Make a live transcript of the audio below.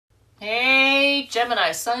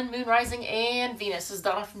Gemini, Sun, Moon, Rising, and Venus. This is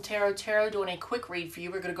Donna from Tarot Tarot doing a quick read for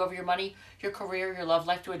you. We're going to go over your money, your career, your love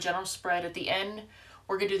life, do a general spread. At the end,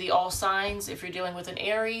 we're going to do the all signs. If you're dealing with an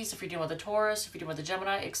Aries, if you're dealing with a Taurus, if you're dealing with a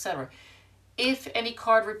Gemini, etc. If any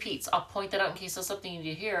card repeats, I'll point that out in case there's something you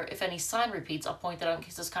need to hear. If any sign repeats, I'll point that out in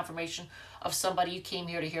case there's confirmation of somebody you came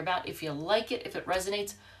here to hear about. If you like it, if it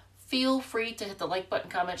resonates, feel free to hit the like button,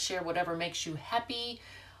 comment, share, whatever makes you happy.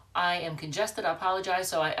 I am congested. I apologize,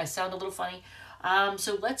 so I sound a little funny.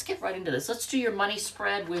 So let's get right into this. Let's do your money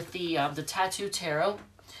spread with the Tattoo Tarot.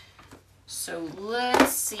 So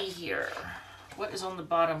let's see here. What is on the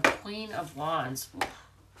bottom? Queen of Wands.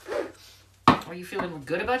 Are you feeling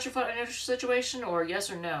good about your financial situation, or yes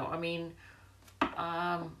or no? I mean,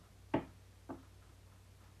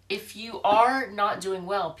 if you are not doing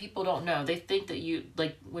well, people don't know. They think that you,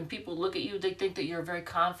 like, when people look at you, they think that you're very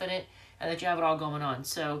confident and that you have it all going on.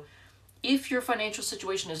 So if your financial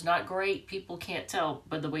situation is not great, people can't tell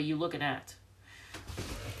by the way you look and act.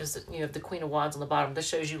 Because you have the Queen of Wands on the bottom. This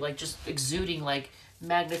shows you like just exuding like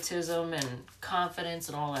magnetism and confidence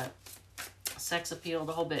and all that. Sex appeal,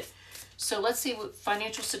 the whole bit. So let's see what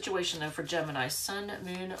financial situation though for Gemini. Sun,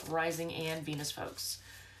 Moon, Rising, and Venus folks.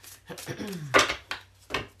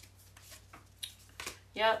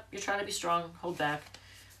 Yeah, you're trying to be strong. Hold back.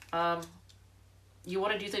 You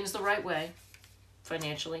want to do things the right way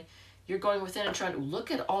financially. You're going within and trying to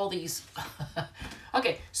look at all these.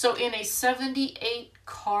 Okay, so in a 78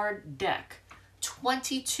 card deck,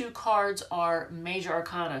 22 cards are major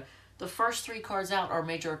arcana. The first 3 cards out are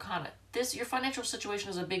major arcana. Your financial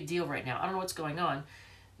situation is a big deal right now. I don't know what's going on.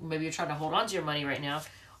 Maybe you're trying to hold on to your money right now.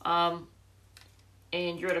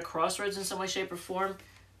 And you're at a crossroads in some way, shape, or form.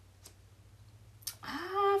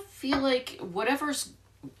 I feel like whatever's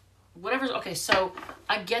okay, so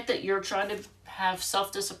I get that you're trying to have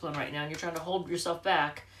self-discipline right now and you're trying to hold yourself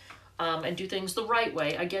back and do things the right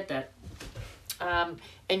way. I get that.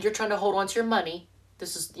 And you're trying to hold on to your money.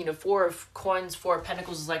 This is, 4 of coins, 4 of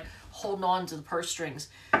pentacles is like holding on to the purse strings,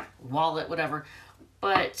 wallet, whatever.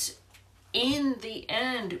 But in the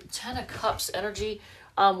end, 10 of Cups energy,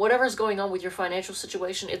 whatever's going on with your financial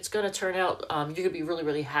situation, it's going to turn out, you're going to be really,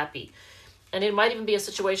 really happy. And it might even be a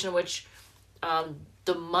situation in which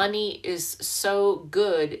the money is so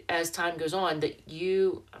good as time goes on that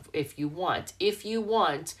if you want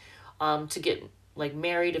to get like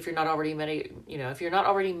married, if you're not already married, if you're not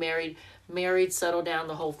already married, settle down,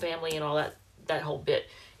 the whole family and all that whole bit.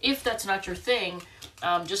 If that's not your thing,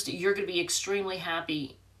 you're going to be extremely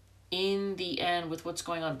happy in the end with what's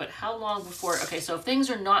going on. But how long before, okay, so if things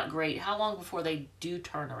are not great, how long before they do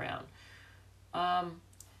turn around?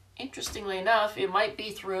 Interestingly enough, it might be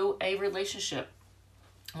through a relationship.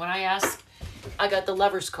 When I ask, I got the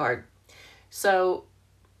Lovers card. So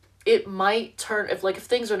it might turn, if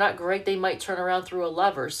things are not great, they might turn around through a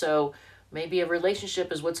lover. So maybe a relationship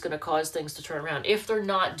is what's going to cause things to turn around if they're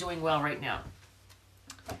not doing well right now.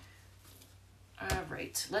 All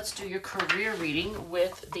right, let's do your career reading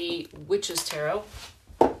with the Witch's Tarot.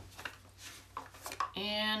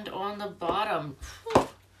 And on the bottom,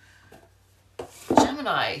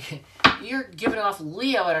 Gemini, you're giving off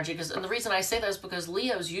Leo energy, and the reason I say that is because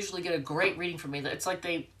Leos usually get a great reading from me. It's like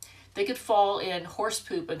they could fall in horse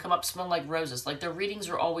poop and come up smelling like roses. Like their readings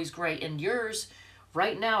are always great, and yours,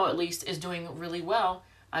 right now at least, is doing really well.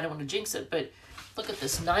 I don't want to jinx it, but look at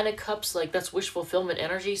this 9 of Cups. Like that's wish fulfillment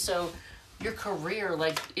energy. So your career,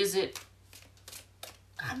 is it?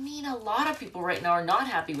 I mean, a lot of people right now are not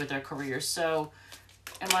happy with their careers. So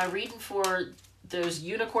am I reading for those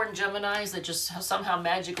unicorn Geminis that just somehow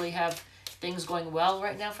magically have things going well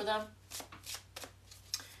right now for them?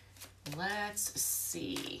 Let's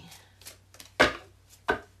see.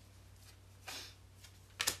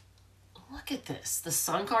 Look at this, the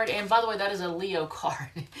Sun card. And by the way, that is a Leo card.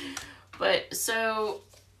 But so,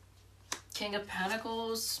 King of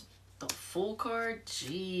Pentacles, the Fool card,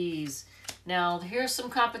 jeez. Now, here's some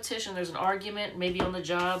competition. There's an argument, maybe on the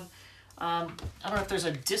job. I don't know if there's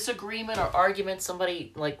a disagreement or argument.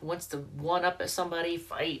 Somebody wants to one up at somebody,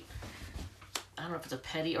 fight. I don't know if it's a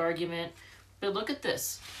petty argument. But look at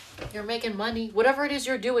this. You're making money. Whatever it is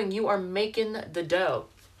you're doing, you are making the dough.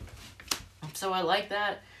 So I like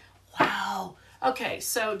that. Wow. Okay,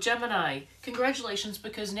 so Gemini, congratulations,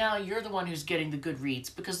 because now you're the one who's getting the good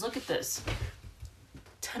reads. Because look at this.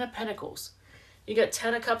 10 of Pentacles. You got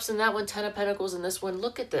 10 of Cups in that one, 10 of Pentacles in this one.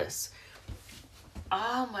 Look at this.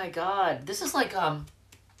 Oh my God. This is like,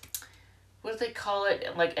 what do they call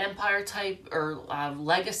it? Like empire type or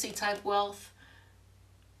legacy type wealth.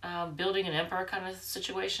 Building an empire kind of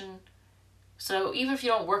situation. So even if you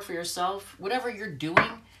don't work for yourself, whatever you're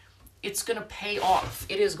doing, it's going to pay off.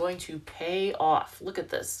 It is going to pay off. Look at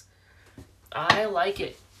this. I like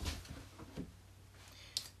it.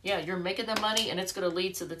 Yeah, you're making the money, and it's going to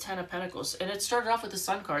lead to the Ten of Pentacles. And it started off with the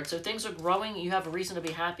Sun card. So things are growing. You have a reason to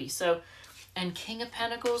be happy. So, and King of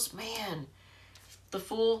Pentacles, man, the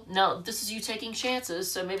Fool. Now, this is you taking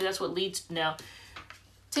chances. So maybe that's what leads now.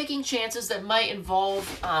 Taking chances that might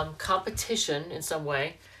involve competition in some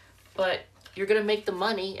way. But you're going to make the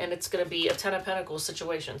money, and it's going to be a Ten of Pentacles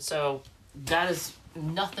situation. So that is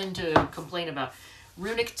nothing to complain about.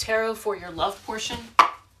 Runic Tarot for your love portion.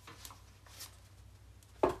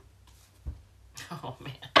 Oh,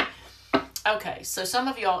 man. Okay, so some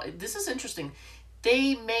of y'all, this is interesting.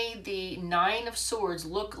 They made the Nine of Swords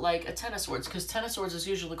look like a Ten of Swords, because Ten of Swords is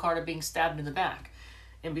usually the card of being stabbed in the back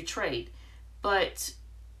and betrayed. But,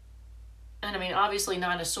 and I mean, obviously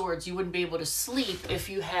Nine of Swords, you wouldn't be able to sleep if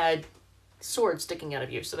you had swords sticking out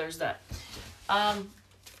of you. So there's that.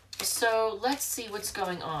 So let's see what's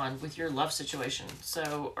going on with your love situation.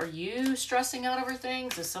 So are you stressing out over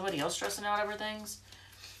things? Is somebody else stressing out over things?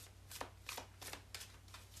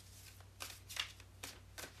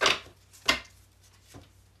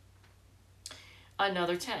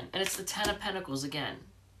 Another 10. And it's the Ten of Pentacles again.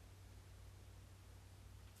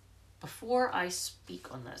 Before I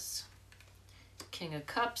speak on this, King of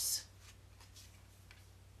Cups,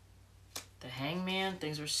 the Hangman,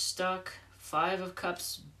 things are stuck. Five of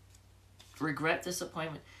Cups, regret,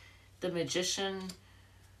 disappointment. The Magician.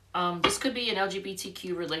 This could be an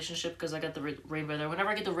LGBTQ relationship because I got the rainbow there. Whenever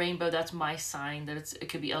I get the rainbow, that's my sign that it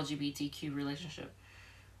could be LGBTQ relationship.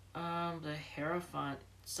 The Hierophant.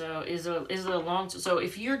 So is it a long... So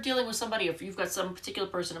if you're dealing with somebody, if you've got some particular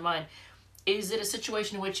person in mind, is it a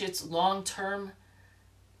situation in which it's long-term,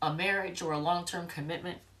 a marriage or a long-term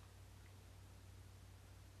commitment?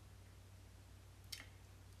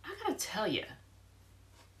 I gotta tell you,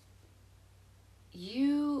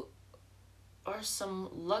 you are some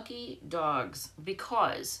lucky dogs,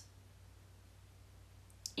 because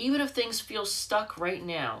even if things feel stuck right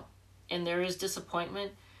now and there is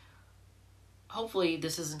disappointment, hopefully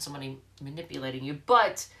this isn't somebody manipulating you,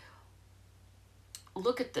 but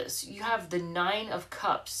look at this. You have the Nine of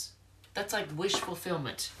Cups. That's like wish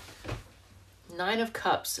fulfillment. Nine of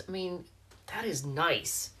Cups. I mean, that is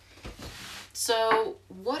nice. So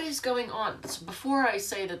what is going on? So before I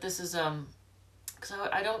say that this is, because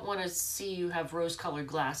I don't want to see you have rose-colored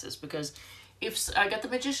glasses, because if I got the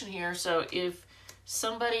Magician here, so if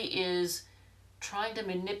somebody is trying to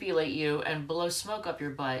manipulate you and blow smoke up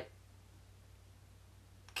your butt,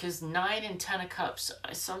 because 9 and 10 of Cups,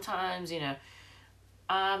 sometimes, you know,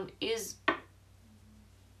 is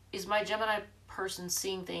my Gemini person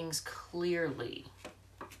seeing things clearly?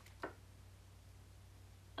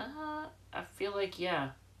 I feel like,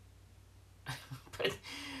 yeah.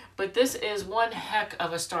 But this is one heck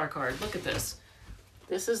of a star card. Look at this.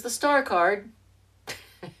 This is the star card.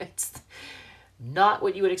 It's not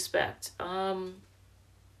what you would expect.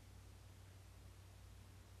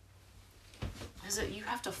 Is it you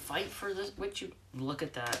have to fight for this? What you look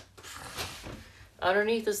at that.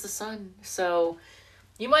 Underneath is the sun. So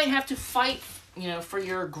you might have to fight, you know, for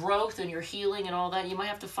your growth and your healing and all that. You might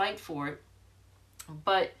have to fight for it.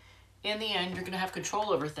 But in the end, you're going to have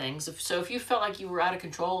control over things. So if you felt like you were out of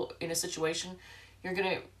control in a situation, you're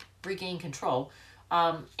going to regain control.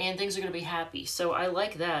 And things are going to be happy. So I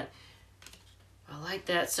like that. I like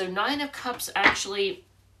that. So 9 of Cups actually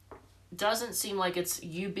doesn't seem like it's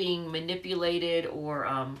you being manipulated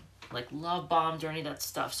or like love bombed or any of that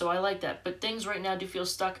stuff. So I like that. But things right now do feel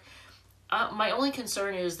stuck. My only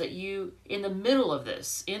concern is that you, in the middle of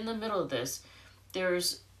this,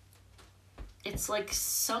 it's like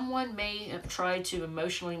someone may have tried to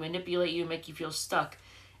emotionally manipulate you, make you feel stuck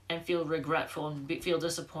and feel regretful and feel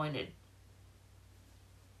disappointed.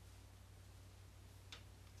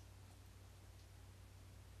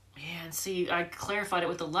 And see, I clarified it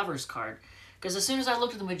with the Lovers card. Because as soon as I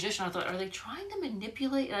looked at the Magician, I thought, are they trying to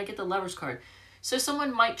manipulate? And I get the Lovers card. So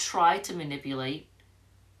someone might try to manipulate.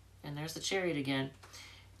 And there's the Chariot again.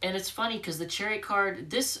 And it's funny because the Chariot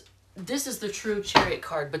card, this is the true Chariot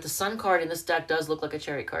card. But the Sun card in this deck does look like a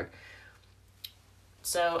Chariot card.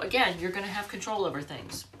 So again, you're going to have control over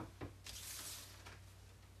things.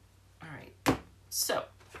 All right. So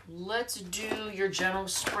let's do your general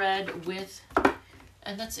spread with...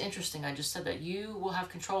 And that's interesting. I just said that you will have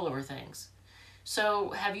control over things. So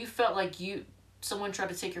have you felt like someone tried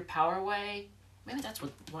to take your power away? Maybe that's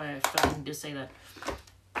why I felt I need to say that.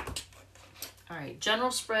 All right, general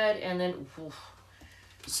spread, and then, oof.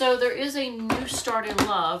 So there is a new start in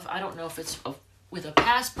love. I don't know if it's with a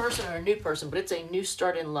past person or a new person, but it's a new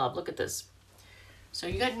start in love. Look at this. So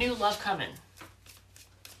you got new love coming.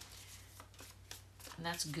 And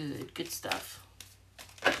that's good. Good stuff.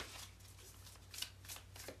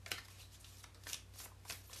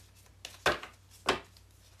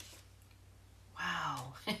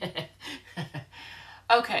 Wow.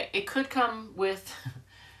 Okay, it could come with...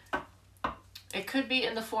 It could be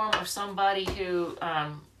in the form of somebody who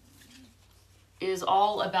is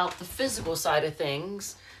all about the physical side of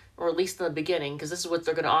things, or at least in the beginning, because this is what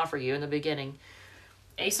they're going to offer you in the beginning.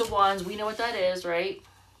 Ace of Wands, we know what that is, right?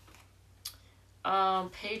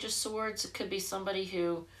 Page of Swords, it could be somebody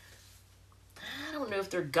who, I don't know if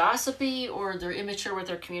they're gossipy or they're immature with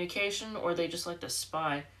their communication, or they just like to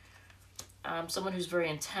spy. Someone who's very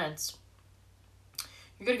intense.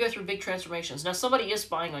 You're going to go through big transformations. Now, somebody is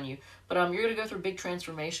spying on you, but you're going to go through big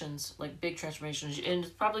transformations, like big transformations. And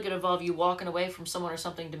it's probably going to involve you walking away from someone or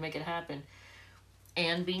something to make it happen.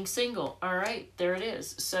 And being single. All right, there it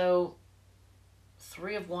is. So,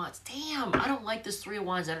 Three of Wands. Damn, I don't like this Three of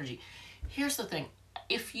Wands energy. Here's the thing.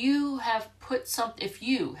 If you have put something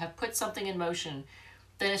in motion,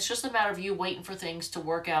 then it's just a matter of you waiting for things to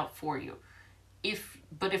work out for you.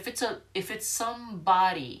 But if it's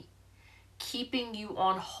somebody keeping you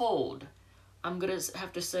on hold, I'm going to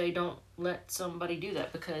have to say don't let somebody do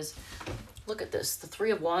that, because look at this. The Three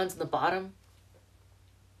of Wands in the bottom.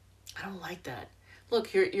 I don't like that.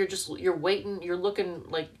 Look, you're waiting, you're looking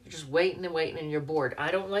like you're just waiting and waiting and you're bored. I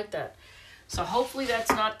don't like that. So hopefully that's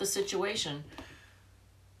not the situation.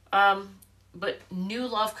 But new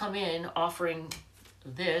love come in offering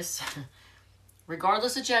this,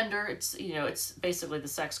 regardless of gender. It's, you know, it's basically the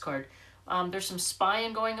sex card. There's some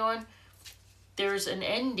spying going on. There's an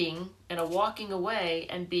ending and a walking away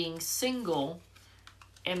and being single.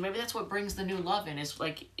 And maybe that's what brings the new love in. Is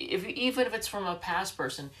like, even if it's from a past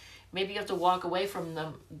person, maybe you have to walk away from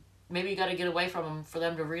them. Maybe you got to get away from them for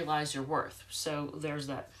them to realize your worth. So there's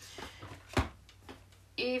that.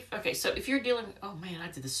 Okay, so if you're dealing... Oh, man, I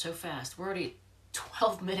did this so fast. We're already at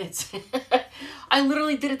 12 minutes. I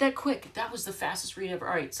literally did it that quick. That was the fastest read ever.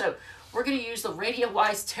 All right, so we're going to use the Radio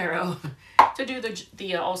Wise Tarot to do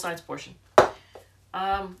the all signs portion.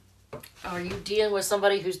 Are you dealing with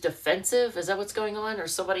somebody who's defensive? Is that what's going on? Or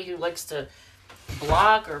somebody who likes to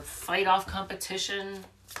block or fight off competition?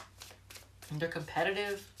 They're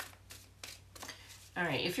competitive. All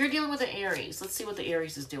right, if you're dealing with an Aries, let's see what the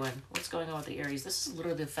Aries is doing. What's going on with the Aries? This is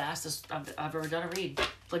literally the fastest I've ever done a read.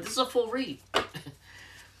 Like, this is a full read.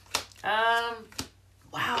 Wow,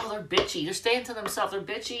 they're bitchy. They're staying to themselves. They're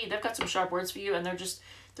bitchy. They've got some sharp words for you, and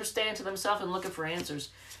they're staying to themselves and looking for answers.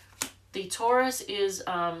 The Taurus is,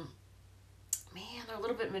 man, they're a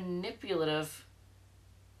little bit manipulative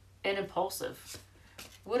and impulsive.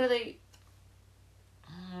 What are they?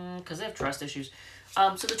 Because they have trust issues.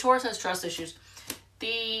 So the Taurus has trust issues.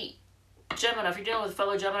 The Gemini, if you're dealing with a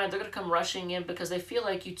fellow Gemini, they're going to come rushing in because they feel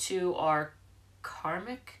like you two are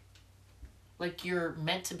karmic. Like you're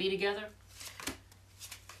meant to be together.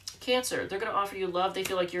 Cancer, they're going to offer you love. They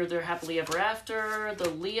feel like you're their happily ever after. The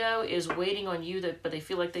Leo is waiting on you, but they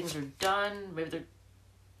feel like things are done. Maybe they're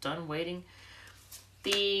done waiting.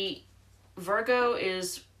 The Virgo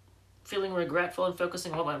is feeling regretful and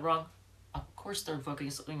focusing on what went wrong. Of course they're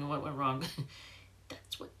focusing on what went wrong.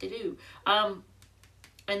 That's what they do.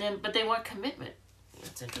 But they want commitment.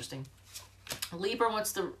 That's interesting. Libra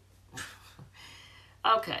wants to...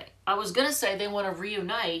 Okay, I was going to say they want to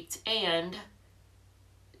reunite, and...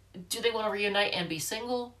 Do they want to reunite and be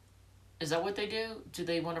single? Is that what they do? Do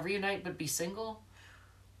they want to reunite but be single?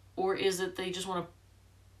 Or is it they just want to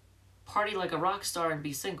party like a rock star and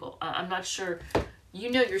be single? I'm not sure.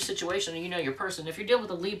 You know your situation and you know your person. If you're dealing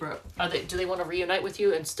with a Libra, do they want to reunite with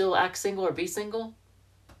you and still act single or be single?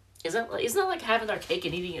 Isn't that like having their cake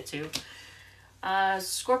and eating it too?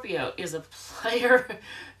 Scorpio is a player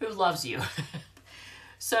who loves you.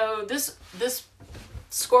 So this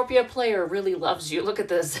Scorpio player really loves you. Look at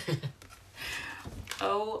this.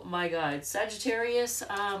 Oh my God. Sagittarius,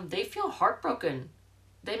 they feel heartbroken.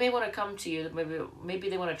 They may want to come to you. Maybe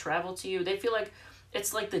they want to travel to you. They feel like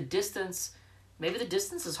it's like the distance. Maybe the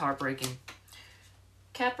distance is heartbreaking.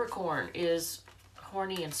 Capricorn is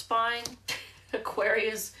horny and spine.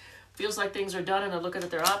 Aquarius feels like things are done and they're looking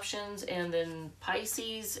at their options. And then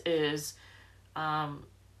Pisces is, they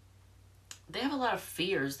have a lot of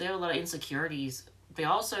fears. They have a lot of insecurities. They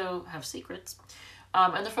also have secrets.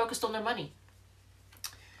 And they're focused on their money.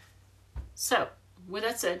 So, with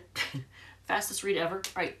that said, fastest read ever. All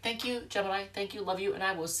right, thank you, Gemini. Thank you, love you, and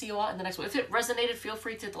I will see you all in the next one. If it resonated, feel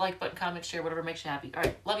free to hit the like button, comment, share, whatever makes you happy. All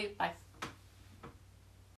right, love you. Bye.